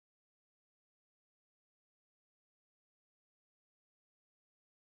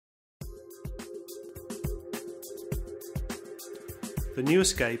The new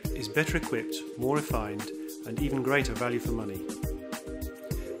Escape is better equipped, more refined, and even greater value for money.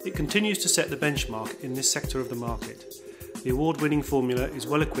 It continues to set the benchmark in this sector of the market. The award-winning Formula is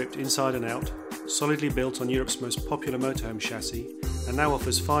well equipped inside and out, solidly built on Europe's most popular motorhome chassis, and now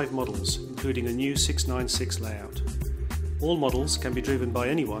offers 5 models, including a new 696 layout. All models can be driven by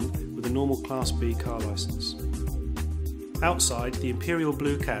anyone with a normal Class B car licence. Outside, the Imperial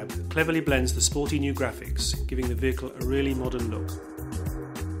Blue cab cleverly blends the sporty new graphics, giving the vehicle a really modern look.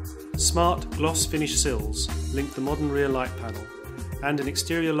 Smart gloss finish sills link the modern rear light panel, and an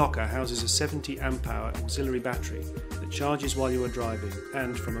exterior locker houses a 70 amp-hour auxiliary battery that charges while you are driving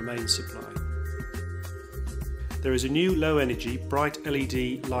and from a mains supply. There is a new low-energy, bright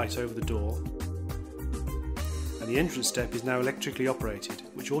LED light over the door, and the entrance step is now electrically operated,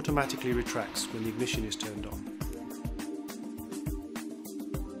 which automatically retracts when the ignition is turned on.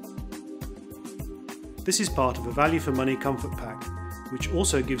 This is part of a value for money comfort pack, which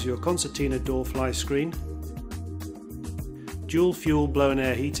also gives you a concertina door fly screen, dual fuel blown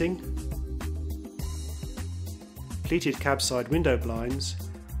air heating, pleated cab side window blinds,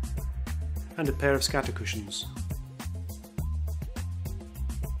 and a pair of scatter cushions.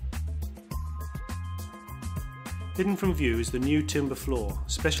 Hidden from view is the new timber floor,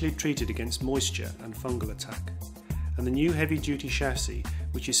 specially treated against moisture and fungal attack, and the new heavy-duty chassis,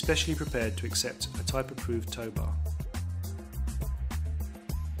 which is specially prepared to accept a type-approved tow bar.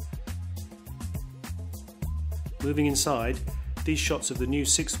 Moving inside, these shots of the new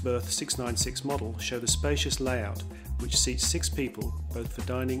 6-berth 696 model show the spacious layout, which seats 6 people, both for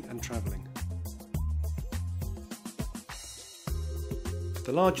dining and travelling.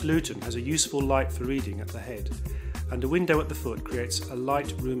 The large Luton has a useful light for reading at the head, and a window at the foot creates a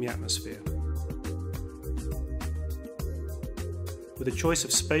light, roomy atmosphere. With a choice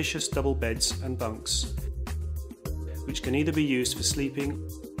of spacious double beds and bunks, which can either be used for sleeping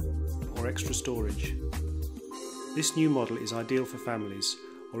or extra storage. This new model is ideal for families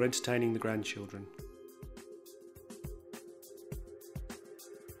or entertaining the grandchildren.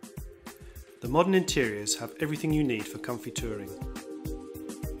 The modern interiors have everything you need for comfy touring.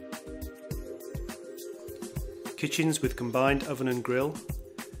 Kitchens with combined oven and grill,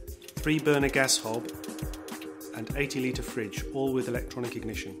 3-burner gas hob, and 80-litre fridge, all with electronic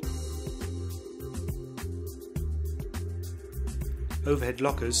ignition. Overhead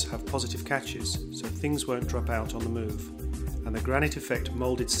lockers have positive catches, so things won't drop out on the move, and the Granite Effect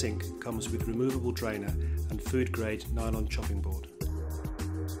moulded sink comes with removable drainer and food-grade nylon chopping board.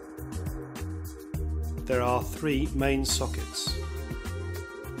 There are 3 main sockets.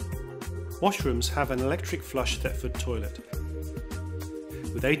 Washrooms have an electric flush Thetford toilet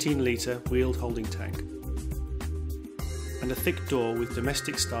with 18-litre wheeled holding tank and a thick door with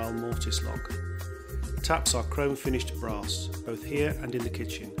domestic-style mortise lock. Taps are chrome-finished brass, both here and in the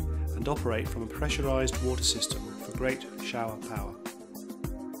kitchen, and operate from a pressurised water system for great shower power.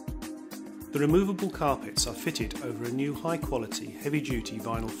 The removable carpets are fitted over a new high-quality, heavy-duty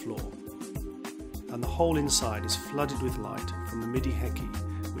vinyl floor, and the whole inside is flooded with light from the midi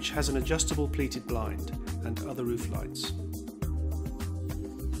Heki, which has an adjustable pleated blind and other roof lights.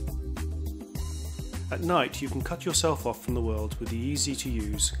 At night you can cut yourself off from the world with the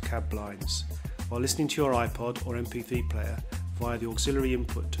easy-to-use cab blinds, while listening to your iPod or MP3 player via the auxiliary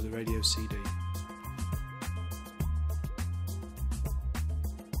input to the radio CD.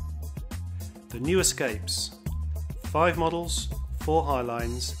 The new Escapes. 5 models, 4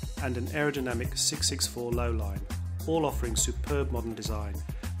 Highlines and an aerodynamic 664 lowline, all offering superb modern design,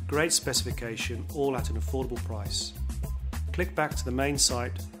 great specification, all at an affordable price. Click back to the main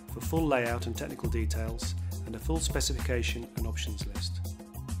site for full layout and technical details and a full specification and options list.